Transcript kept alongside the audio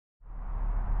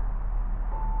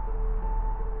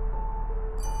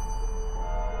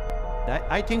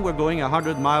I think we're going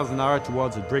 100 miles an hour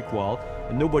towards a brick wall,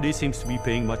 and nobody seems to be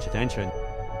paying much attention.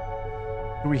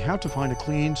 We have to find a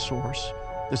clean source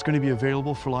that's going to be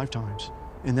available for lifetimes,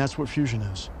 and that's what fusion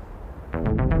is.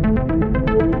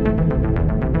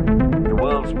 The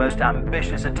world's most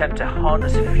ambitious attempt to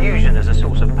harness fusion as a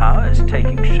source of power is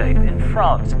taking shape in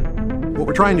France. What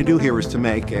we're trying to do here is to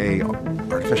make an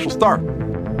artificial star.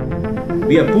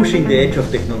 We are pushing the edge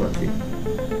of technology.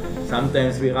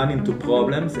 Sometimes we run into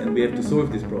problems and we have to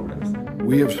solve these problems.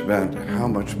 We have spent how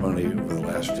much money over the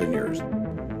last 10 years?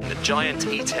 The giant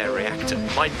ITER reactor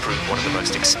might prove one of the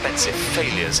most expensive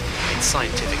failures in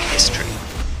scientific history.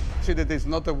 See that it's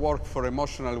not a work for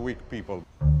emotional weak people.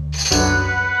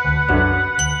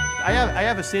 I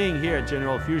have a saying here at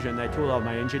General Fusion I told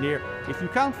my engineer, if you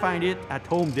can't find it at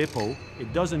Home Depot,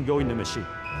 it doesn't go in the machine.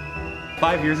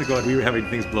 5 years ago, we were having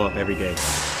things blow up every day.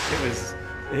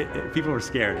 People were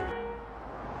scared.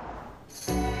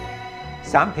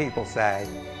 Some people say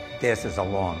this is a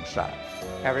long shot.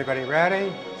 Everybody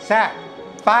ready? Set,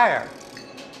 fire.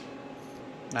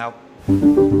 Now.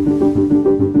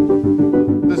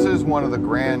 This is one of the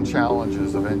grand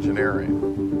challenges of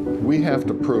engineering. We have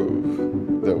to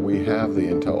prove that we have the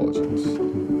intelligence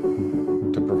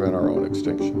to prevent our own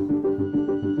extinction.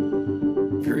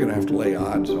 If you're going to have to lay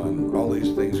odds on all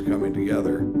these things coming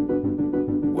together,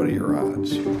 what are your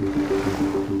odds?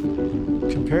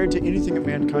 Compared to anything that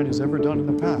mankind has ever done in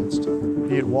the past,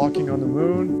 be it walking on the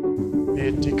moon, be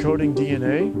it decoding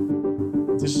DNA,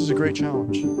 this is a great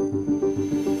challenge.